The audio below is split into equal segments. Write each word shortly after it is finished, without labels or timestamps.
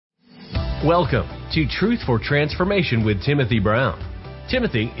Welcome to Truth for Transformation with Timothy Brown.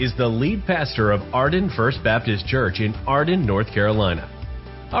 Timothy is the lead pastor of Arden First Baptist Church in Arden, North Carolina.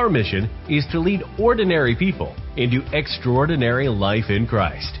 Our mission is to lead ordinary people into extraordinary life in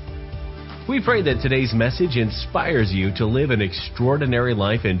Christ. We pray that today's message inspires you to live an extraordinary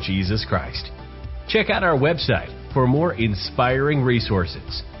life in Jesus Christ. Check out our website for more inspiring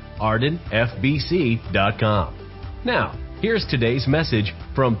resources, ardenfbc.com. Now, here's today's message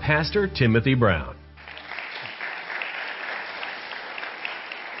from Pastor Timothy Brown.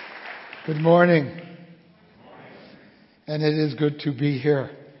 Good morning. And it is good to be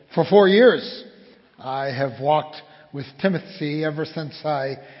here. For 4 years, I have walked with Timothy ever since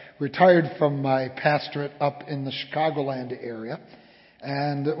I retired from my pastorate up in the Chicagoland area.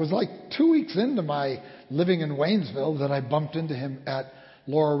 And it was like 2 weeks into my living in Waynesville that I bumped into him at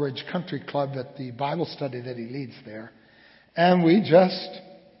Laurel Ridge Country Club at the Bible study that he leads there. And we just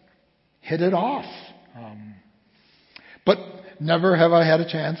hit it off. But never have I had a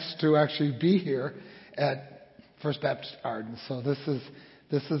chance to actually be here at First Baptist Arden. So this is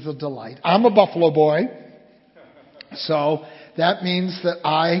a delight. I'm a Buffalo boy. So that means that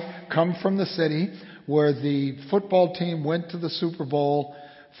I come from the city where the football team went to the Super Bowl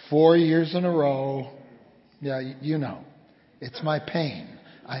 4 years in a row. Yeah, you know. It's my pain.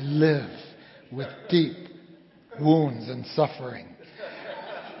 I live with deep wounds and suffering.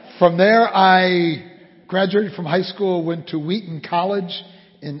 From there, I graduated from high school, went to Wheaton College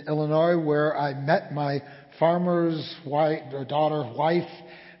in Illinois, where I met my farmer's wife.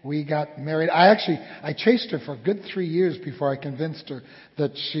 We got married. I chased her for a good 3 years before I convinced her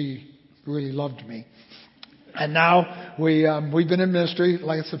that she really loved me. And now we've been in ministry,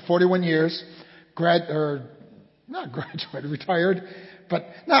 like I said, 41 years. Retired, but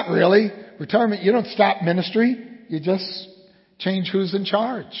not really. Retirement, you don't stop ministry. You just change who's in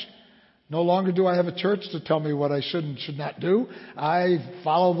charge. No longer do I have a church to tell me what I should and should not do. I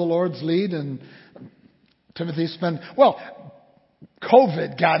follow the Lord's lead, and Timothy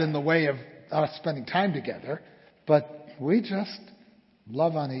COVID got in the way of us spending time together, but we just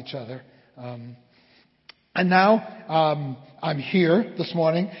love on each other. And now I'm here this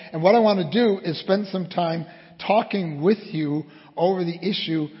morning, and what I want to do is spend some time talking with you over the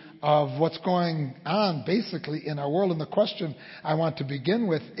issue of what's going on basically in our world. And the question I want to begin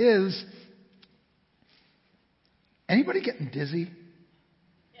with is, anybody getting dizzy?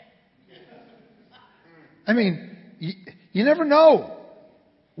 I mean, you never know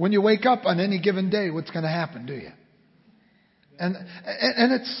when you wake up on any given day what's going to happen, do you? And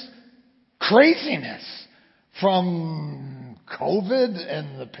it's craziness, from COVID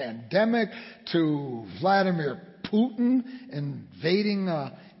and the pandemic to Vladimir Putin invading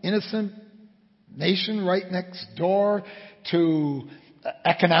an innocent nation right next door, to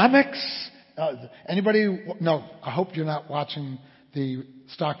economics. Anybody? No, I hope you're not watching the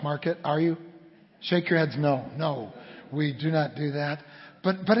stock market, are you? Shake your heads. No, we do not do that.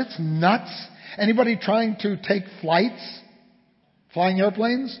 But it's nuts. Anybody trying to take flights? Flying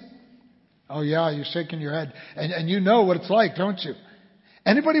airplanes? Oh yeah, you're shaking your head. And you know what it's like, don't you?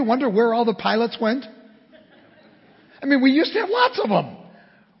 Anybody wonder where all the pilots went? I mean, we used to have lots of them.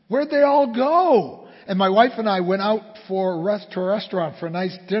 Where'd they all go? And my wife and I went out to a restaurant for a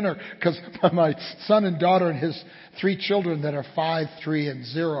nice dinner, because my son and daughter and his 3 children that are 5, 3, and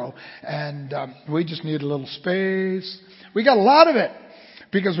 0. And we just needed a little space. We got a lot of it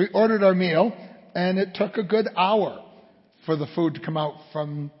because we ordered our meal, and it took a good hour for the food to come out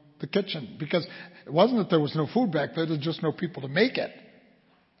from the kitchen, because it wasn't that there was no food back there, there was just no people to make it.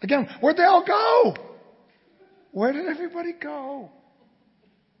 Again, where'd they all go? Where did everybody go?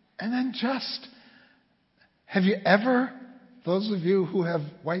 And then have you ever, those of you who have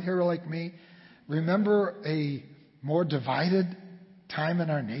white hair like me, remember a more divided time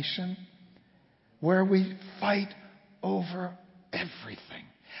in our nation where we fight over everything?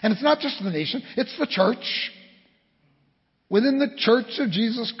 And it's not just the nation, it's the church. Within the Church of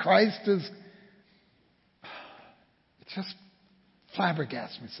Jesus Christ it just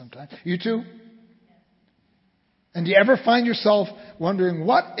flabbergasts me sometimes. You too? And do you ever find yourself wondering,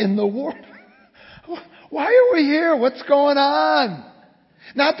 what in the world? Why are we here? What's going on?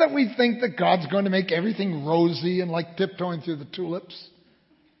 Not that we think that God's going to make everything rosy and like tiptoeing through the tulips.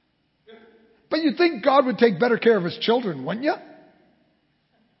 But you'd think God would take better care of His children, wouldn't you?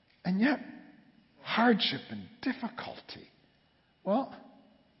 And yet, hardship and difficulty. Well,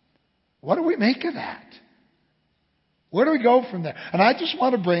 what do we make of that? Where do we go from there? And I just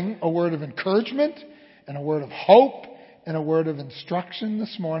want to bring a word of encouragement and a word of hope in a word of instruction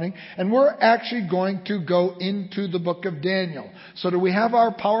this morning. And we're actually going to go into the book of Daniel. So do we have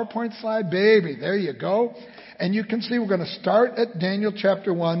our PowerPoint slide? Baby, there you go. And you can see we're going to start at Daniel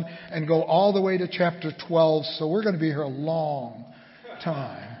chapter 1 and go all the way to chapter 12. So we're going to be here a long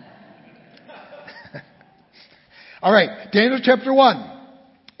time. All right, Daniel chapter 1.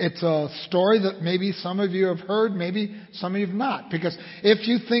 It's a story that maybe some of you have heard, maybe some of you have not. Because if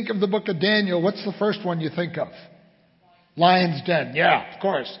you think of the book of Daniel, what's the first one you think of? Lion's Den. Yeah, of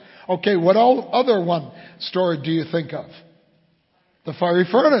course. Okay, what other one story do you think of? The fiery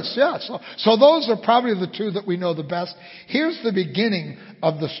furnace. Yeah. So those are probably the two that we know the best. Here's the beginning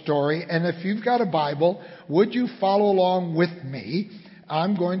of the story. And if you've got a Bible, would you follow along with me?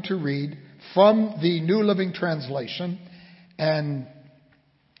 I'm going to read from the New Living Translation and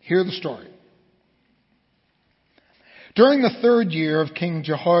hear the story. During the 3rd year of King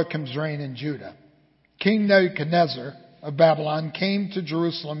Jehoiakim's reign in Judah, King Nebuchadnezzar of Babylon came to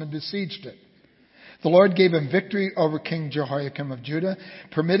Jerusalem and besieged it. The Lord gave him victory over King Jehoiakim of Judah,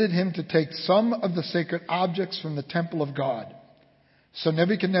 permitted him to take some of the sacred objects from the temple of God. So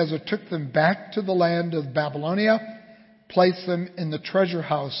Nebuchadnezzar took them back to the land of Babylonia, placed them in the treasure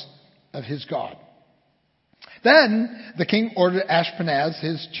house of his God. Then the king ordered Ashpenaz,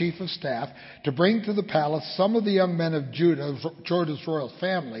 his chief of staff, to bring to the palace some of the young men of Judah's royal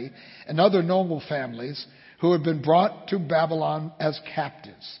family, and other noble families who had been brought to Babylon as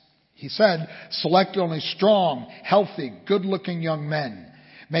captives. He said, select only strong, healthy, good-looking young men.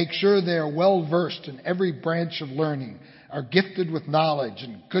 Make sure they are well versed in every branch of learning, are gifted with knowledge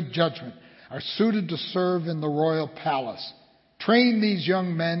and good judgment, are suited to serve in the royal palace. Train these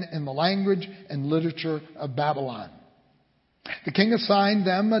young men in the language and literature of Babylon. The king assigned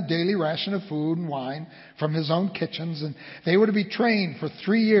them a daily ration of food and wine from his own kitchens, and they were to be trained for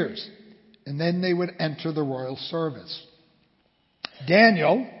 3 years, and then they would enter the royal service.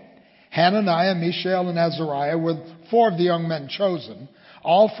 Daniel, Hananiah, Mishael, and Azariah were 4 of the young men chosen,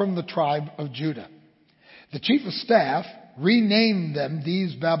 all from the tribe of Judah. The chief of staff renamed them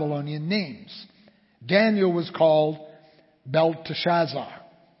these Babylonian names. Daniel was called Belteshazzar.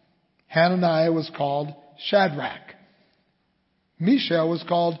 Hananiah was called Shadrach. Mishael was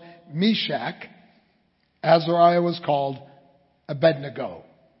called Meshach. Azariah was called Abednego.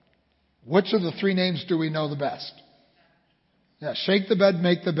 Which of the 3 names do we know the best? Yeah, shake the bed,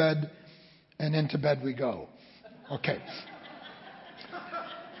 make the bed, and into bed we go. Okay.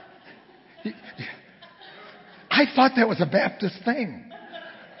 I thought that was a Baptist thing.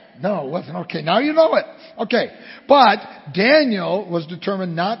 No, it wasn't. Okay, now you know it. Okay. But Daniel was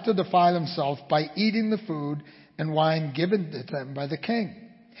determined not to defile himself by eating the food and wine given to them by the king.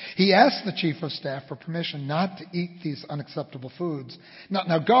 He asked the chief of staff for permission not to eat these unacceptable foods.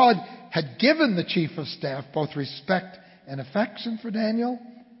 Now God had given the chief of staff both respect and affection for Daniel,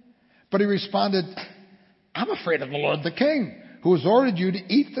 but he responded, I'm afraid of the Lord the king, who has ordered you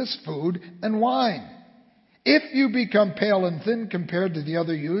to eat this food and wine. If you become pale and thin compared to the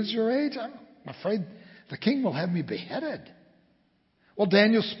other youths your age, I'm afraid the king will have me beheaded. Well,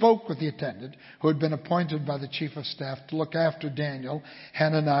 Daniel spoke with the attendant who had been appointed by the chief of staff to look after Daniel,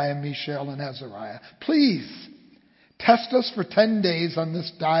 Hananiah, Mishael, and Azariah. Please, test us for 10 days on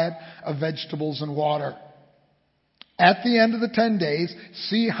this diet of vegetables and water. At the end of the 10 days,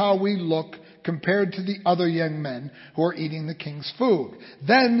 see how we look compared to the other young men who are eating the king's food.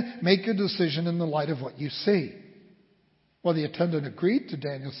 Then make a decision in the light of what you see. Well, the attendant agreed to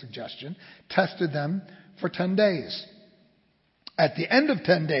Daniel's suggestion, tested them for 10 days. At the end of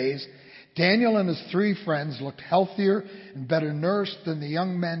 10 days, Daniel and his 3 friends looked healthier and better nourished than the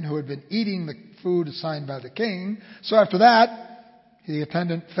young men who had been eating the food assigned by the king. So after that, the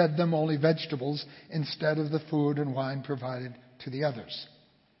attendant fed them only vegetables instead of the food and wine provided to the others.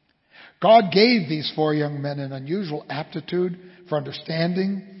 God gave these 4 young men an unusual aptitude for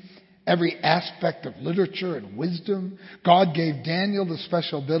understanding every aspect of literature and wisdom. God gave Daniel the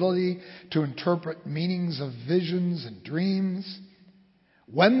special ability to interpret meanings of visions and dreams.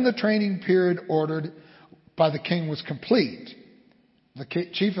 When the training period ordered by the king was complete, the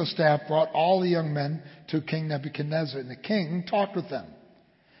chief of staff brought all the young men to King Nebuchadnezzar, and the king talked with them.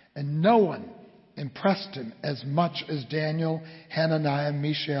 And no one impressed him as much as Daniel, Hananiah,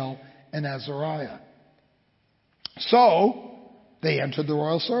 Mishael, and Azariah. So they entered the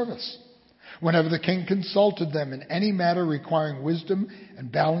royal service. Whenever the king consulted them in any matter requiring wisdom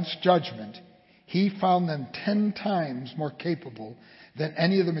and balanced judgment, he found them 10 times more capable than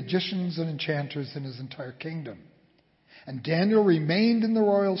any of the magicians and enchanters in his entire kingdom. And Daniel remained in the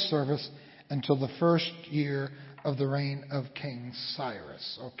royal service until the 1st year of the reign of King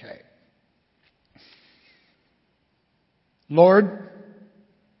Cyrus. Okay. Lord,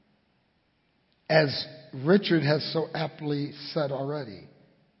 as Richard has so aptly said already,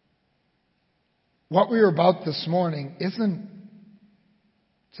 what we are about this morning isn't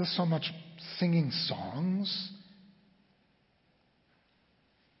just so much singing songs,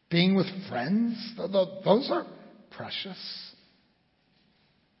 being with friends. Those are precious.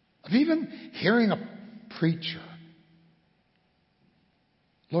 Of even hearing a preacher.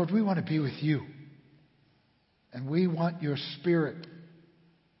 Lord, we want to be with you. And we want your Spirit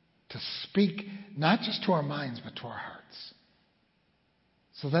to speak not just to our minds, but to our hearts.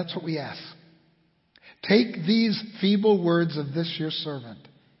 So that's what we ask. Take these feeble words of this your servant,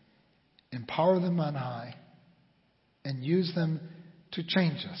 empower them on high, and use them to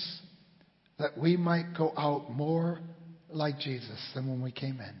change us, that we might go out more like Jesus than when we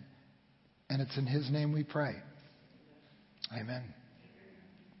came in. And it's in His name we pray. Amen.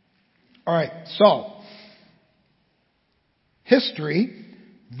 All right, so history,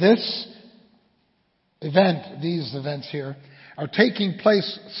 this event, these events here, are taking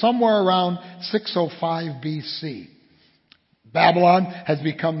place somewhere around 605 BC. Babylon has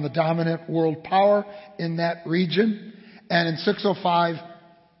become the dominant world power in that region. And in 605,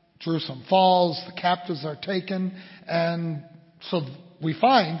 Jerusalem falls, the captives are taken, and so we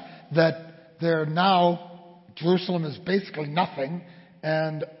find that Jerusalem is basically nothing,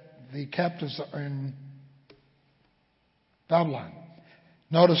 and the captives are in Babylon.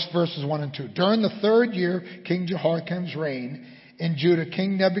 Notice verses 1 and 2. During the third year, King Jehoiakim's reign in Judah,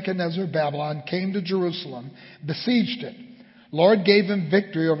 King Nebuchadnezzar of Babylon came to Jerusalem, besieged it. Lord gave him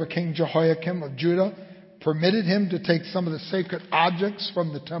victory over King Jehoiakim of Judah, permitted him to take some of the sacred objects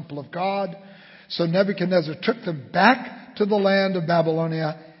from the temple of God. So Nebuchadnezzar took them back to the land of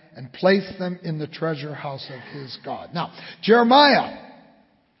Babylonia and placed them in the treasure house of his God. Now, Jeremiah,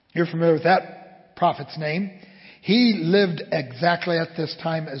 you're familiar with that prophet's name. He lived exactly at this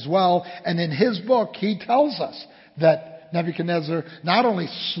time as well. And in his book, he tells us that Nebuchadnezzar not only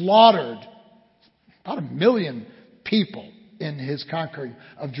slaughtered about 1 million people in his conquering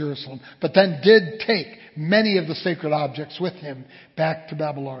of Jerusalem, but then did take many of the sacred objects with him back to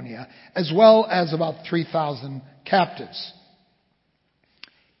Babylonia, as well as about 3,000 captives.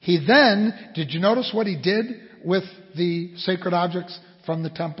 He then, did you notice what he did with the sacred objects from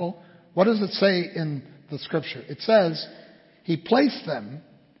the temple? What does it say in the scripture? It says he placed them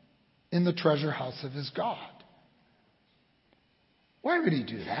in the treasure house of his God. Why would he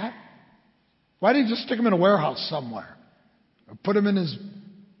do that? Why didn't he just stick them in a warehouse somewhere? Or put them in his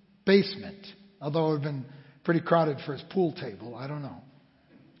basement? Although it would have been pretty crowded for his pool table. I don't know.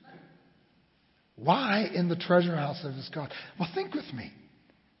 Why in the treasure house of his God? Well, think with me.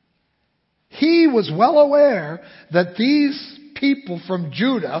 He was well aware that these people from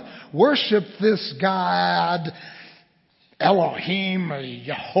Judah worshiped this God, Elohim or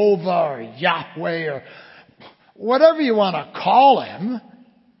Jehovah or Yahweh or whatever you want to call him.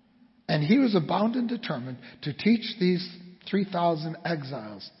 And he was bound and determined to teach these 3,000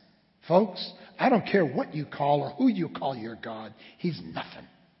 exiles. Folks, I don't care what you call or who you call your God. He's nothing.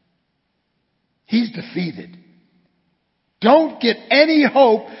 He's defeated. Don't get any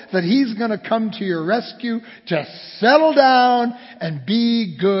hope that he's going to come to your rescue. Just settle down and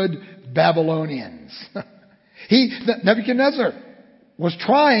be good Babylonians. Nebuchadnezzar was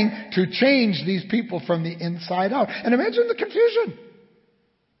trying to change these people from the inside out. And imagine the confusion.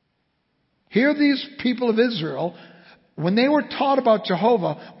 Here these people of Israel, when they were taught about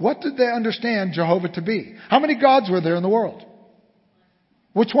Jehovah, what did they understand Jehovah to be? How many gods were there in the world?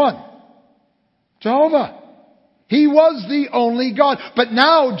 Which one? Jehovah. He was the only God. But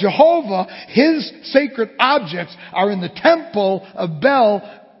now Jehovah, his sacred objects are in the temple of Bel,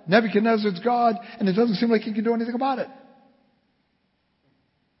 Nebuchadnezzar's God, and it doesn't seem like he can do anything about it.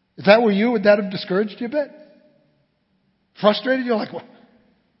 If that were you, would that have discouraged you a bit? Frustrated? You're like,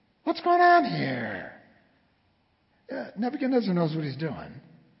 what's going on here? Yeah, Nebuchadnezzar knows what he's doing.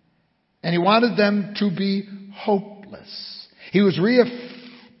 And he wanted them to be hopeless. He was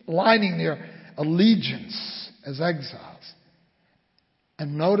realigning their allegiance as exiles.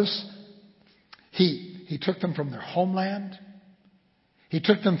 And notice, he took them from their homeland. He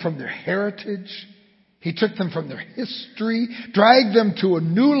took them from their heritage. He took them from their history, dragged them to a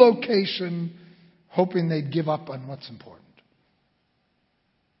new location, hoping they'd give up on what's important.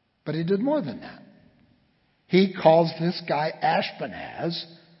 But he did more than that. He calls this guy Ashpenaz,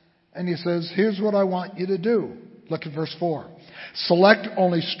 and he says, here's what I want you to do. Look at verse 4. Select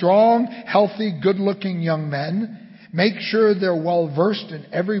only strong, healthy, good-looking young men. Make sure they're well-versed in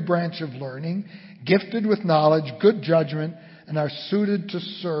every branch of learning, gifted with knowledge, good judgment, and are suited to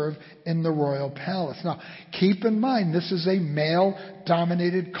serve in the royal palace. Now, keep in mind, this is a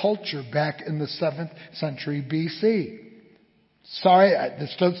male-dominated culture back in the 7th century BC. Sorry,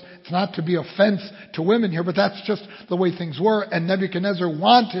 it's not to be offense to women here, but that's just the way things were. And Nebuchadnezzar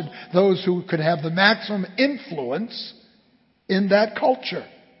wanted those who could have the maximum influence in that culture.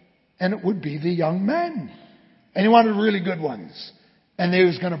 And it would be the young men. And he wanted really good ones. And he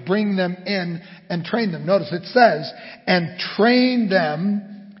was going to bring them in and train them. Notice it says, and train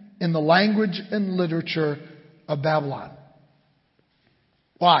them in the language and literature of Babylon.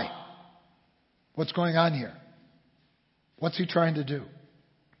 Why? What's going on here? What's he trying to do?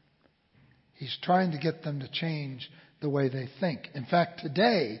 He's trying to get them to change the way they think. In fact,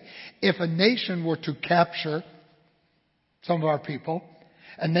 today, if a nation were to capture some of our people,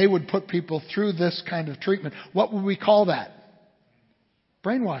 and they would put people through this kind of treatment, what would we call that?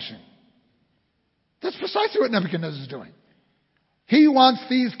 Brainwashing. That's precisely what Nebuchadnezzar is doing. He wants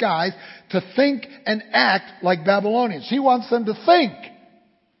these guys to think and act like Babylonians. He wants them to think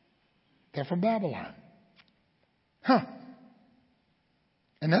they're from Babylon.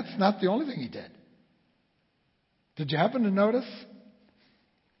 And that's not the only thing he did. Did you happen to notice?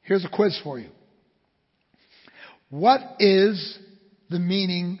 Here's a quiz for you. What is the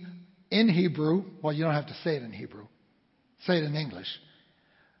meaning in Hebrew? Well, you don't have to say it in Hebrew. Say it in English.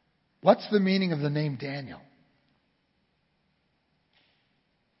 What's the meaning of the name Daniel?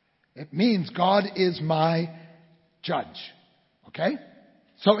 It means God is my judge. Okay?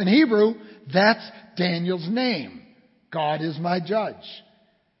 So in Hebrew, that's Daniel's name. God is my judge.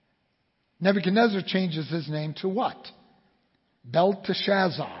 Nebuchadnezzar changes his name to what?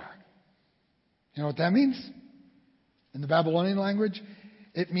 Belteshazzar. You know what that means? In the Babylonian language,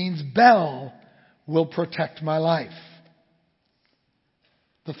 it means Bel will protect my life.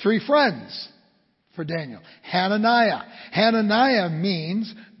 The three friends for Daniel. Hananiah. Hananiah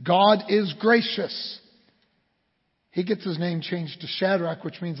means God is gracious. He gets his name changed to Shadrach,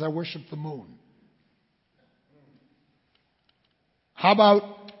 which means I worship the moon. How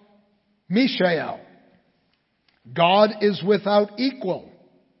about Mishael? God is without equal.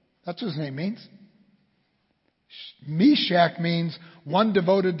 That's what his name means. Meshach means one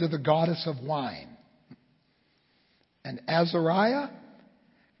devoted to the goddess of wine. And Azariah,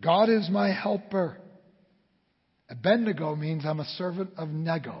 God is my helper. Abednego means I'm a servant of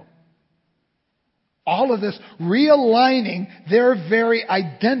Nego. All of this realigning their very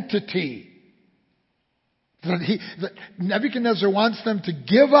identity. That Nebuchadnezzar wants them to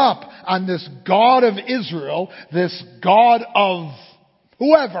give up on this God of Israel, this God of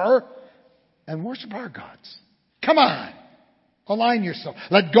whoever, and worship our gods. Come on. Align yourself.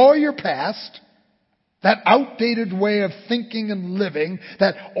 Let go of your past. That outdated way of thinking and living.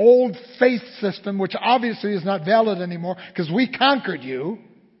 That old faith system, which obviously is not valid anymore because we conquered you.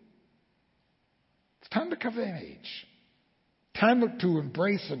 It's time to come of age. Time to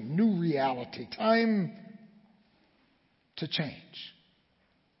embrace a new reality. Time to change.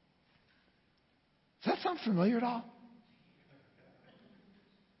 Does that sound familiar at all?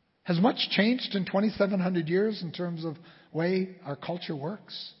 Has much changed in 2,700 years in terms of way our culture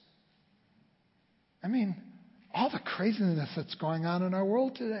works? I mean, all the craziness that's going on in our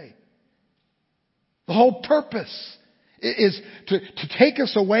world today. The whole purpose is to take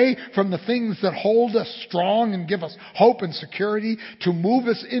us away from the things that hold us strong and give us hope and security, to move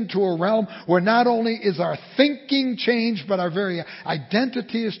us into a realm where not only is our thinking changed, but our very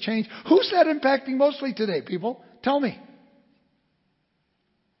identity is changed. Who's that impacting mostly today, people? Tell me.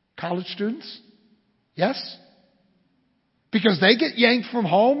 College students? Yes? Because they get yanked from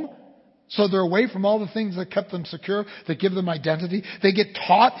home, so they're away from all the things that kept them secure, that give them identity. They get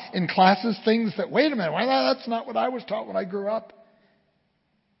taught in classes things that, wait a minute, well, that's not what I was taught when I grew up.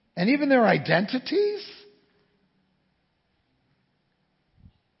 And even their identities.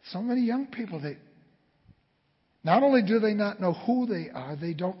 So many young people, they not only do they not know who they are,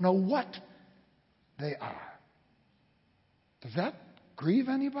 they don't know what they are. Does that grieve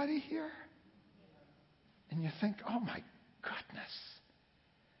anybody here? And you think, oh my goodness.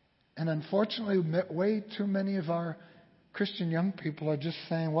 And unfortunately, way too many of our Christian young people are just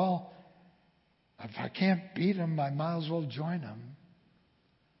saying, well, if I can't beat them, I might as well join them.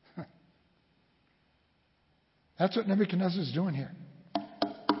 That's what Nebuchadnezzar is doing here.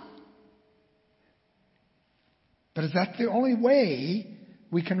 But is that the only way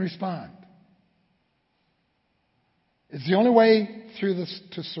we can respond? Is the only way through this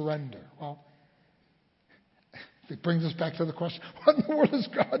to surrender? Well, it brings us back to the question, what in the world is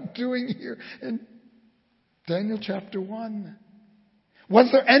God doing here in Daniel chapter 1? Was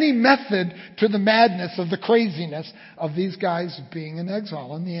there any method to the madness of the craziness of these guys being in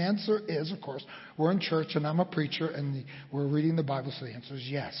exile? And the answer is, of course, we're in church and I'm a preacher and we're reading the Bible, so the answer is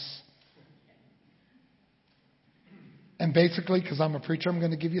yes. And basically, because I'm a preacher, I'm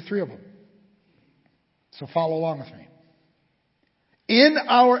going to give you 3 of them. So follow along with me. In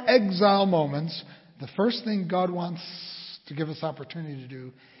our exile moments, the first thing God wants to give us opportunity to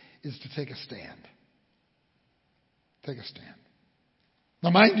do is to take a stand. Take a stand. Now,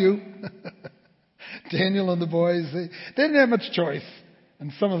 mind you, Daniel and the boys, they didn't have much choice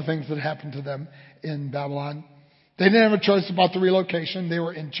in some of the things that happened to them in Babylon. They didn't have a choice about the relocation. They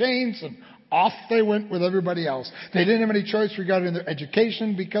were in chains and off they went with everybody else. They didn't have any choice regarding their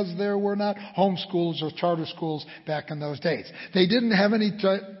education because there were not home schools or charter schools back in those days. They didn't have any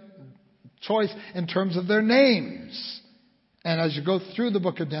choice in terms of their names. And as you go through the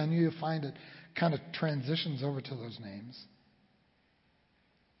book of Daniel, you find it kind of transitions over to those names.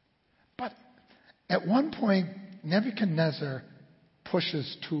 But at one point, Nebuchadnezzar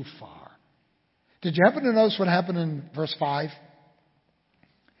pushes too far. Did you happen to notice what happened in verse 5?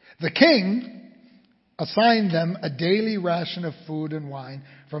 The king assigned them a daily ration of food and wine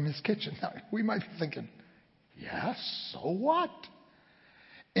from his kitchen. Now, we might be thinking, yes, so what?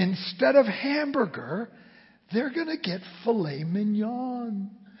 Instead of hamburger, they're going to get filet mignon.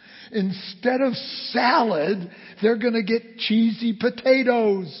 Instead of salad, they're going to get cheesy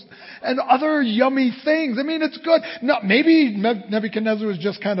potatoes and other yummy things. I mean, it's good. No, maybe Nebuchadnezzar was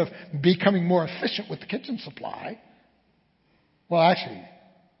just kind of becoming more efficient with the kitchen supply. Well, actually,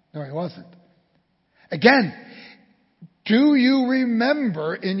 no, he wasn't. Again, do you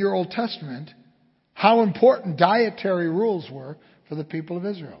remember in your Old Testament how important dietary rules were for the people of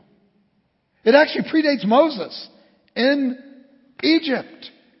Israel? It actually predates Moses in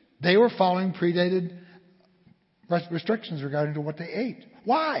Egypt. They were following predated restrictions regarding to what they ate.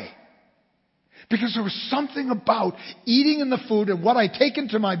 Why? Because there was something about eating in the food and what I take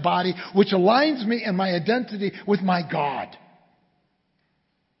into my body which aligns me and my identity with my God.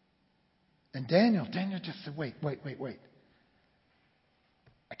 And Daniel just said, wait.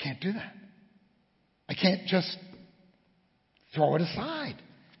 I can't do that. I can't just throw it aside.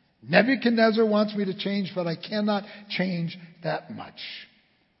 Nebuchadnezzar wants me to change, but I cannot change that much.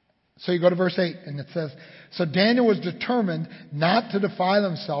 So you go to verse 8, and it says, so Daniel was determined not to defile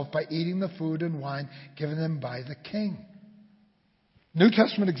himself by eating the food and wine given him by the king. New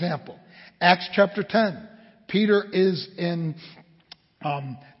Testament example. Acts chapter 10. Peter is in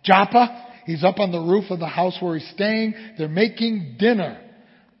Joppa. He's up on the roof of the house where he's staying. They're making dinner.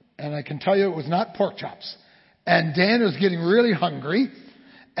 And I can tell you it was not pork chops. And Daniel's getting really hungry.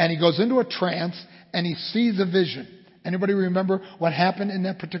 And he goes into a trance and he sees a vision. Anybody remember what happened in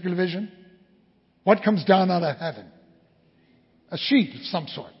that particular vision? What comes down out of heaven? A sheet of some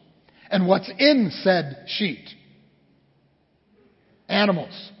sort. And what's in said sheet?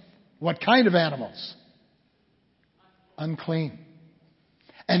 Animals. What kind of animals? Unclean.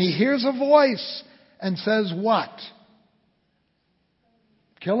 And he hears a voice and says, what?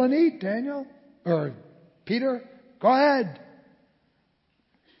 Kill and eat, Daniel. Or Peter, go ahead.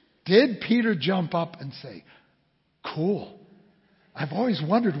 Did Peter jump up and say, cool. I've always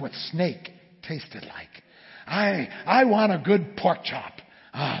wondered what snake tasted like. I want a good pork chop.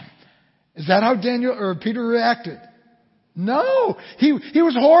 Is that how Daniel or Peter reacted? No. He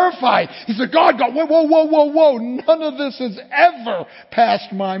was horrified. He said, God, whoa. None of this has ever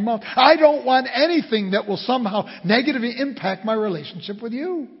passed my mouth. I don't want anything that will somehow negatively impact my relationship with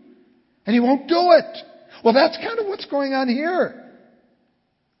you. And he won't do it. Well, that's kind of what's going on here.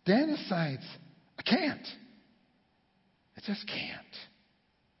 Daniel decides, I can't. I just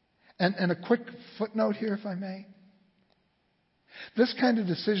can't. And a quick footnote here, if I may. This kind of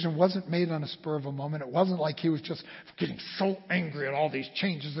decision wasn't made on a spur of a moment. It wasn't like he was just getting so angry at all these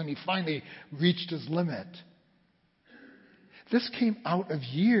changes and he finally reached his limit. This came out of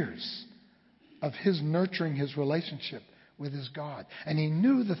years of his nurturing his relationship with his God. And he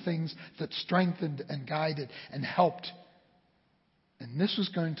knew the things that strengthened and guided and helped. And this was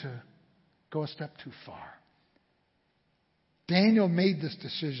going to go a step too far. Daniel made this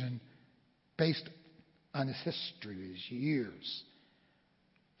decision based on his history, his years.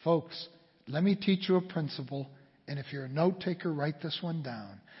 Folks, let me teach you a principle, and if you're a note taker, write this one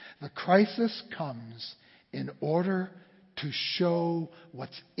down. The crisis comes in order to show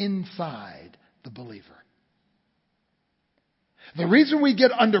what's inside the believer. The reason we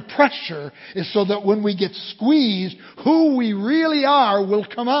get under pressure is so that when we get squeezed, who we really are will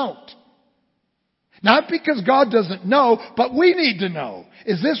come out. Not because God doesn't know, but we need to know.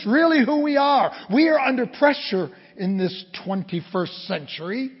 Is this really who we are? We are under pressure in this 21st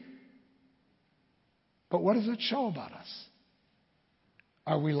century. But what does it show about us?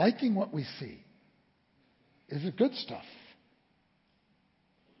 Are we liking what we see? Is it good stuff?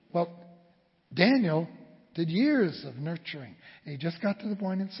 Well, Daniel did years of nurturing. And he just got to the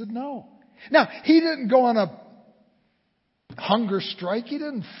point and said no. Now, he didn't go on a hunger strike. He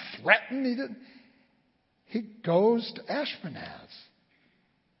didn't threaten. He goes to Ashpenaz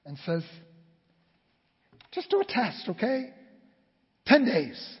and says, just do a test, okay? 10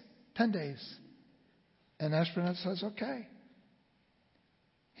 days. 10 days. And Ashpenaz says, okay.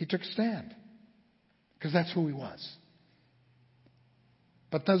 He took a stand. Because that's who he was.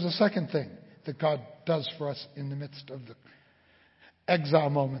 But there's a second thing that God does for us in the midst of the exile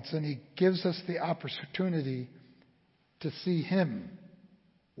moments. And He gives us the opportunity to see Him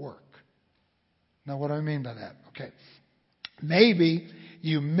work. Now, what do I mean by that? Okay. Maybe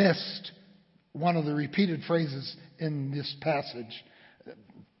you missed one of the repeated phrases in this passage.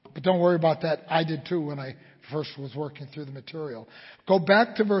 But don't worry about that. I did too when I first was working through the material. Go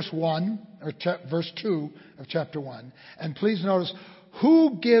back to verse 1, or verse 2 of chapter 1. And please notice,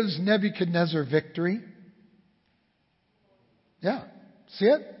 who gives Nebuchadnezzar victory? Yeah. See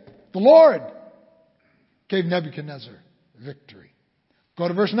it? The Lord gave Nebuchadnezzar victory. Go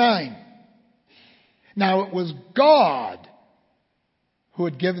to verse 9. Now it was God who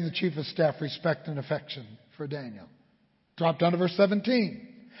had given the chief of staff respect and affection for Daniel. Drop down to verse 17.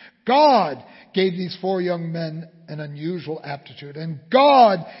 God gave these 4 young men an unusual aptitude, and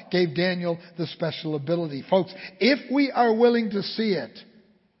God gave Daniel the special ability. Folks, if we are willing to see it,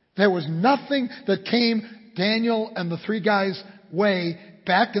 there was nothing that came Daniel and the 3 guys' way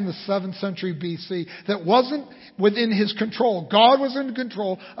back in the 7th century BC that wasn't within His control. God was in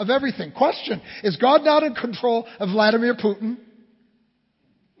control of everything. Question, is God not in control of Vladimir Putin?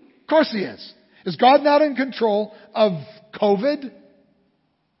 Of course He is. Is God not in control of COVID?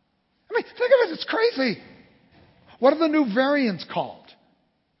 I mean, think of it, it's crazy. What are the new variants called?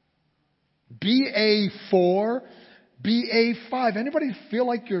 BA4, BA5. Anybody feel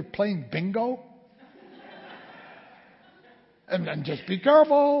like you're playing bingo? And just be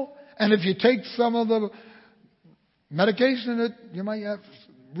careful. And if you take some of the medication, you might have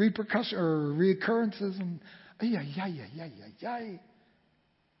repercussions or reoccurrences. And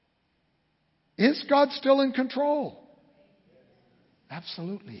Is God still in control?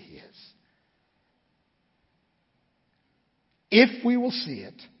 Absolutely He is. If we will see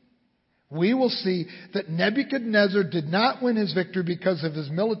it, we will see that Nebuchadnezzar did not win his victory because of his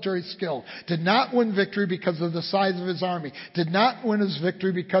military skill, did not win victory because of the size of his army, did not win his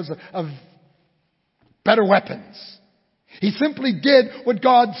victory because of better weapons. He simply did what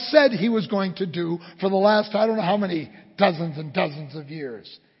God said He was going to do for the last, I don't know how many dozens and dozens of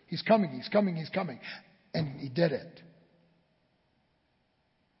years. He's coming, He's coming, He's coming. And He did it.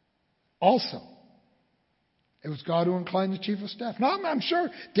 Also, it was God who inclined the chief of staff. Now, I'm sure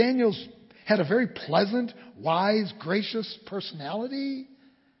Daniel's had a very pleasant, wise, gracious personality.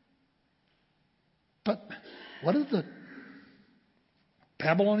 But what did the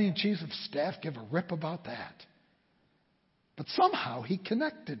Babylonian chief of staff give a rip about that? But somehow he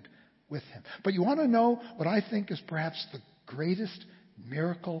connected with him. But you want to know what I think is perhaps the greatest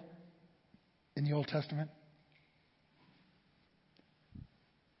miracle in the Old Testament?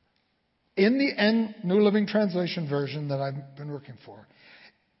 In the New Living Translation version that I've been working for,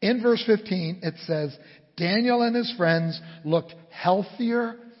 in verse 15 it says, Daniel and his friends looked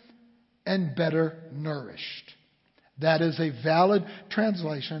healthier and better nourished. That is a valid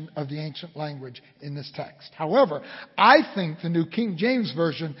translation of the ancient language in this text. However, I think the New King James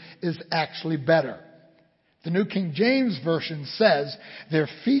Version is actually better. The New King James Version says, their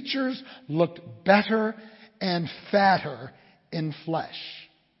features looked better and fatter in flesh.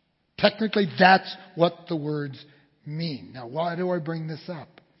 Technically, that's what the words mean. Now, why do I bring this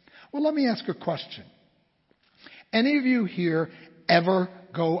up? Well, let me ask a question. Any of you here ever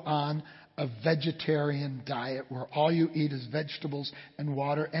go on a vegetarian diet where all you eat is vegetables and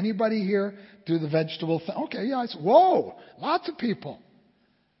water? Anybody here do the vegetable thing? Okay, yeah. Whoa, lots of people.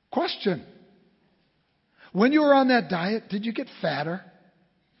 Question. When you were on that diet, did you get fatter?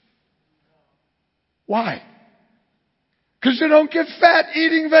 Why? Because you don't get fat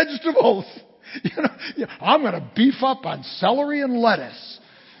eating vegetables. I'm going to beef up on celery and lettuce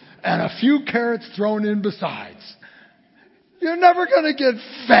and a few carrots thrown in besides. You're never going to get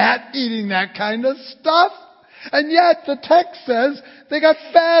fat eating that kind of stuff. And yet the text says they got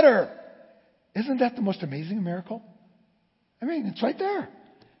fatter. Isn't that the most amazing miracle? I mean, it's right there.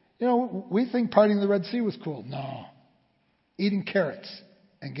 We think parting the Red Sea was cool. No. Eating carrots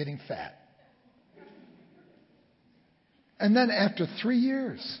and getting fat. And then after 3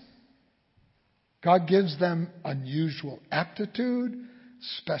 years, God gives them unusual aptitude,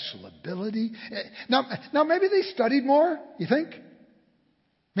 special ability. Now maybe they studied more, you think?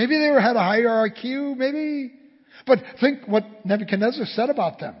 Maybe they had a higher IQ, maybe. But think what Nebuchadnezzar said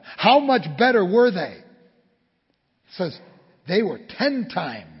about them. How much better were they? It says they were 10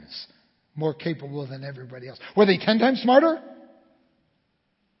 times more capable than everybody else. Were they 10 times smarter?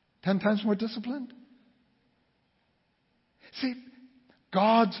 10 times more disciplined? See,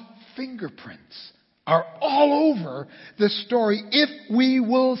 God's fingerprints are all over this story if we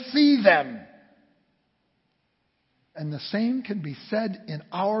will see them. And the same can be said in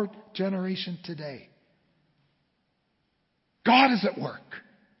our generation today. God is at work.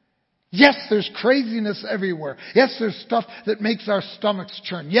 Yes, there's craziness everywhere. Yes, there's stuff that makes our stomachs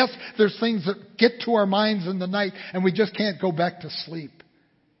churn. Yes, there's things that get to our minds in the night and we just can't go back to sleep.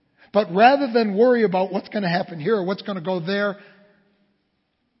 But rather than worry about what's going to happen here or what's going to go there,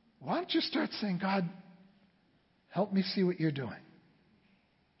 why don't you start saying, God, help me see what you're doing.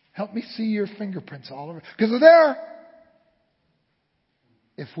 Help me see your fingerprints all over. Because they're there.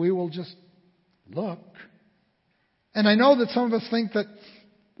 If we will just look. And I know that some of us think that,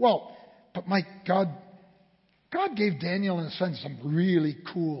 well, but my God gave Daniel and his friends some really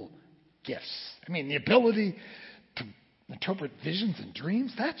cool gifts. I mean, the ability to interpret visions and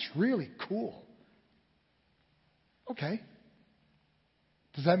dreams, that's really cool. Okay.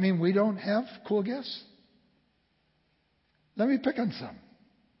 Does that mean we don't have cool gifts? Let me pick on some.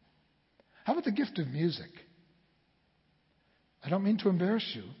 How about the gift of music? I don't mean to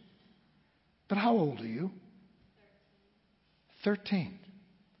embarrass you, but how old are you? 13.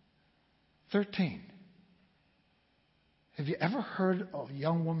 13. Have you ever heard a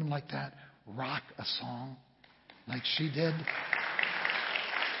young woman like that rock a song like she did?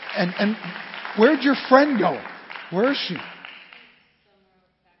 And where'd your friend go? Where is she?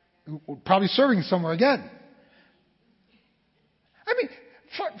 Probably serving somewhere again. I mean,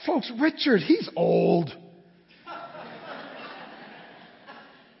 folks, Richard, he's old.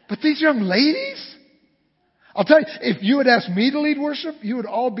 But these young ladies? I'll tell you, if you had asked me to lead worship, you would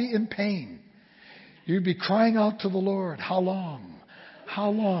all be in pain. You'd be crying out to the Lord, how long? How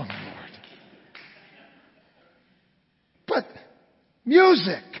long, Lord? But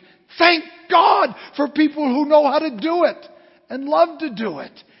music, thank God for people who know how to do it and love to do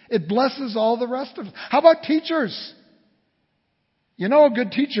it. It blesses all the rest of us. How about teachers? You know a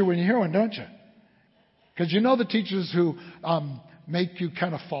good teacher when you hear one, don't you? Because you know the teachers who make you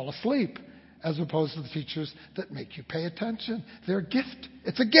kind of fall asleep as opposed to the teachers that make you pay attention. They're a gift.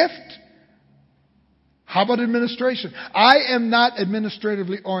 It's a gift. How about administration? I am not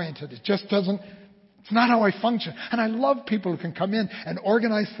administratively oriented. It just doesn't, it's not how I function. And I love people who can come in and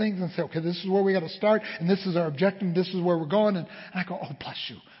organize things and say, okay, this is where we got to start, and this is our objective, and this is where we're going. And I go, oh, bless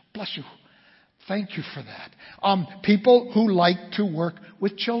you. Bless you. Thank you for that. People who like to work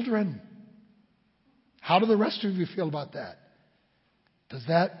with children. How do the rest of you feel about that? Does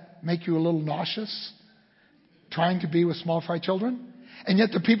that make you a little nauseous? Trying to be with small fry children? And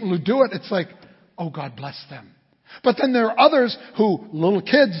yet the people who do it, it's like, oh, God bless them. But then there are others who, little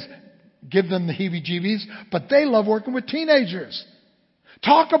kids, give them the heebie-jeebies, but they love working with teenagers.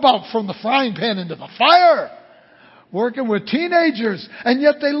 Talk about from the frying pan into the fire. Working with teenagers, and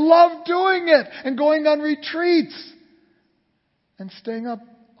yet they love doing it and going on retreats and staying up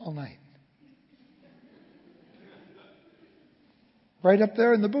all night. Right up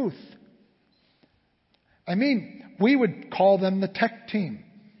there in the booth. I mean, we would call them the tech team.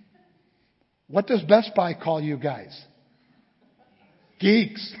 What does Best Buy call you guys?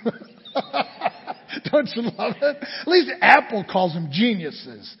 Geeks. Don't you love it? At least Apple calls them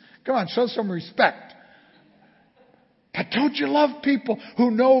geniuses. Come on, show some respect. But don't you love people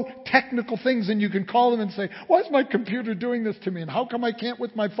who know technical things and you can call them and say, why is my computer doing this to me? And how come I can't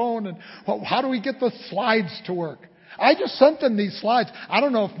with my phone? And how do we get the slides to work? I just sent them these slides. I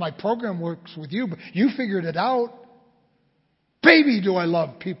don't know if my program works with you, but you figured it out. Baby, do I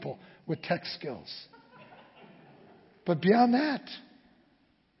love people with tech skills. But beyond that,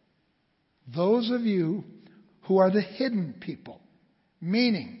 those of you who are the hidden people,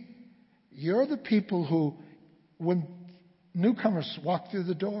 meaning you're the people who, when newcomers walk through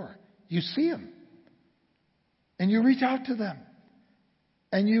the door, you see them. And you reach out to them.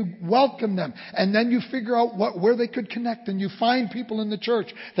 And you welcome them. And then you figure out where they could connect. And you find people in the church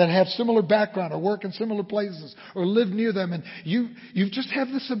that have similar background or work in similar places or live near them. And you just have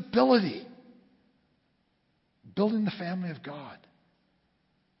this ability, building the family of God,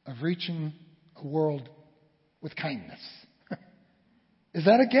 of reaching a world with kindness. Is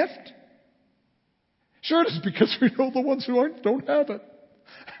that a gift? Sure, it is because we know the ones who don't have it.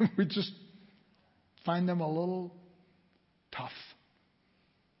 And we just find them a little tough.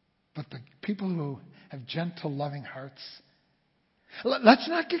 But the people who have gentle, loving hearts, let's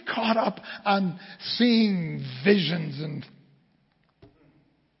not get caught up on seeing visions. And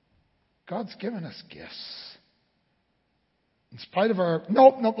God's given us gifts. In spite of our,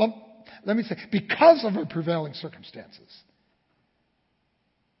 let me say, because of our prevailing circumstances,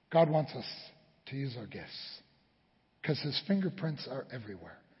 God wants us to use our gifts because His fingerprints are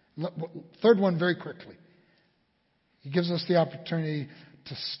everywhere. Third one, very quickly. He gives us the opportunity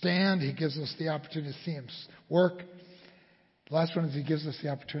to stand. He gives us the opportunity to see Him work. The last one is He gives us the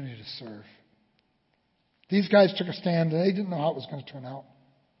opportunity to serve. These guys took a stand and they didn't know how it was going to turn out.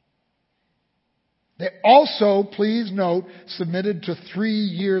 They also, please note, submitted to 3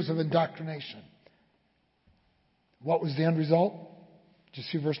 years of indoctrination. What was the end result? Did you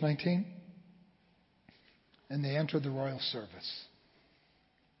see verse 19? And they entered the royal service.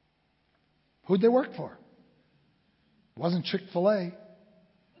 Who'd they work for? It wasn't Chick-fil-A.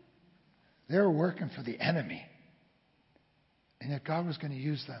 They were working for the enemy. And yet God was going to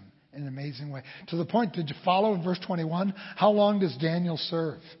use them in an amazing way. To the point, did you follow in verse 21? How long does Daniel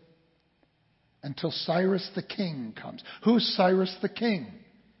serve? Until Cyrus the king comes. Who's Cyrus the king?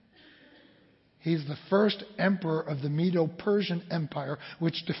 He's the first emperor of the Medo-Persian Empire,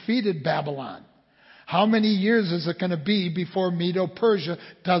 which defeated Babylon. How many years is it going to be before Medo-Persia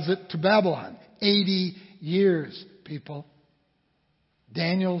does it to Babylon? 80 years, people.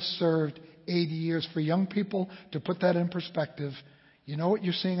 Daniel served 80 years. For young people, to put that in perspective, you know what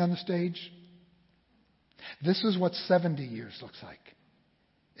you're seeing on the stage? This is what 70 years looks like.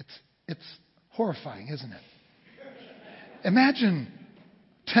 It's horrifying, isn't it? Imagine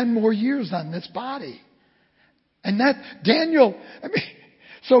 10 more years on this body. And that Daniel,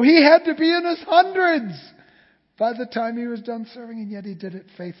 so he had to be in his hundreds by the time he was done serving, and yet he did it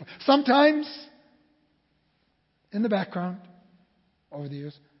faithfully. Sometimes in the background over the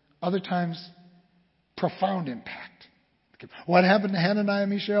years, other times profound impact. What happened to Hananiah,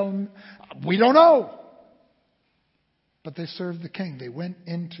 Mishael? We don't know. But they served the king. They went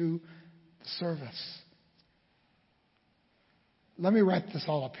into the service. Let me wrap this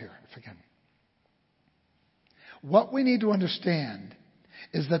all up here, if I can. What we need to understand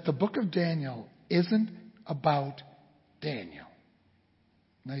is that the book of Daniel isn't about Daniel.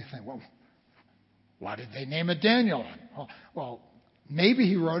 Now you think, well, why did they name it Daniel? Well, maybe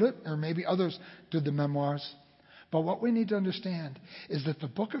he wrote it, or maybe others did the memoirs. But what we need to understand is that the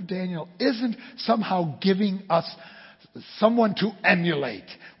book of Daniel isn't somehow giving us someone to emulate.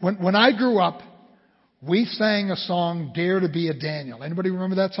 When I grew up, we sang a song, Dare to be a Daniel. Anybody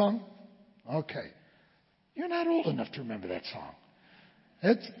remember that song? Okay. You're not old enough to remember that song.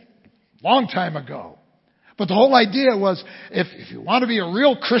 It's a long time ago. But the whole idea was, if you want to be a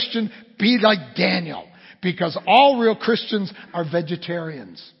real Christian, be like Daniel. Because all real Christians are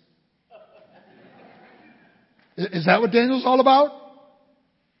vegetarians. Is that what Daniel's all about?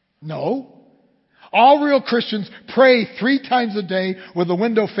 No. All real Christians pray 3 times a day with a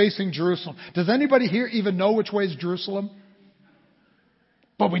window facing Jerusalem. Does anybody here even know which way is Jerusalem?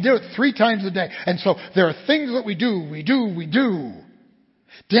 But we do it 3 times a day. And so there are things that we do.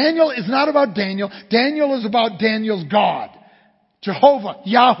 Daniel is not about Daniel. Daniel is about Daniel's God. Jehovah,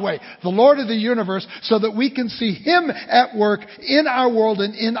 Yahweh, the Lord of the universe, so that we can see Him at work in our world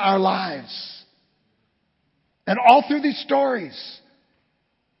and in our lives. And all through these stories,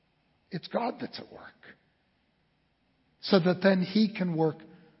 it's God that's at work. So that then He can work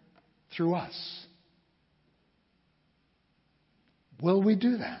through us. Will we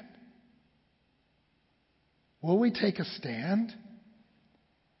do that? Will we take a stand?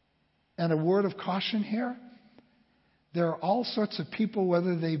 And a word of caution here. There are all sorts of people,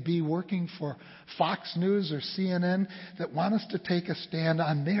 whether they be working for Fox News or CNN, that want us to take a stand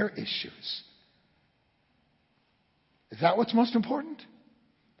on their issues. Is that what's most important?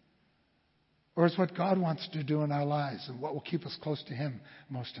 Or is what God wants to do in our lives and what will keep us close to Him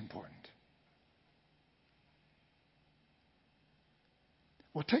most important?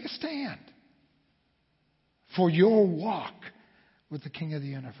 Well, take a stand for your walk with the King of the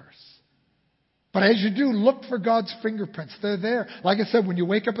universe. But as you do, look for God's fingerprints. They're there. Like I said, when you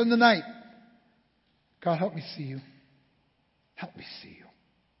wake up in the night, God, help me see You. Help me see You.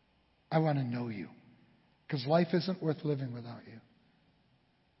 I want to know You. Because life isn't worth living without You.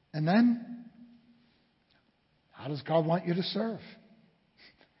 And then, how does God want you to serve?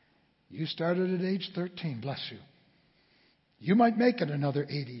 You started at age 13. Bless you. You might make it another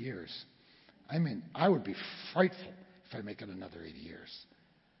 80 years. I would be frightful if I make it another 80 years.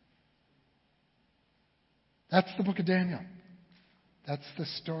 That's the book of Daniel. That's the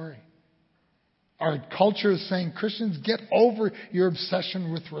story. Our culture is saying, Christians, get over your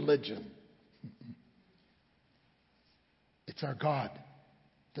obsession with religion. It's our God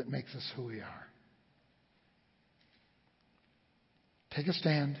that makes us who we are. Take a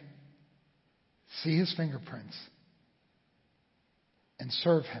stand, see His fingerprints, and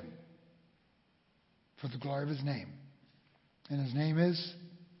serve Him for the glory of His name. And His name is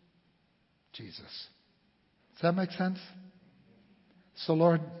Jesus. Does that make sense? So,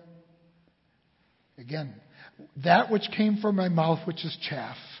 Lord, again, that which came from my mouth, which is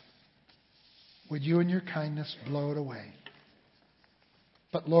chaff, would you in your kindness blow it away?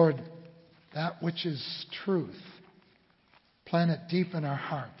 But, Lord, that which is truth, plant it deep in our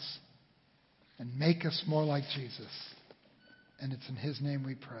hearts and make us more like Jesus. And it's in His name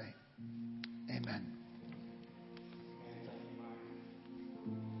we pray. Amen.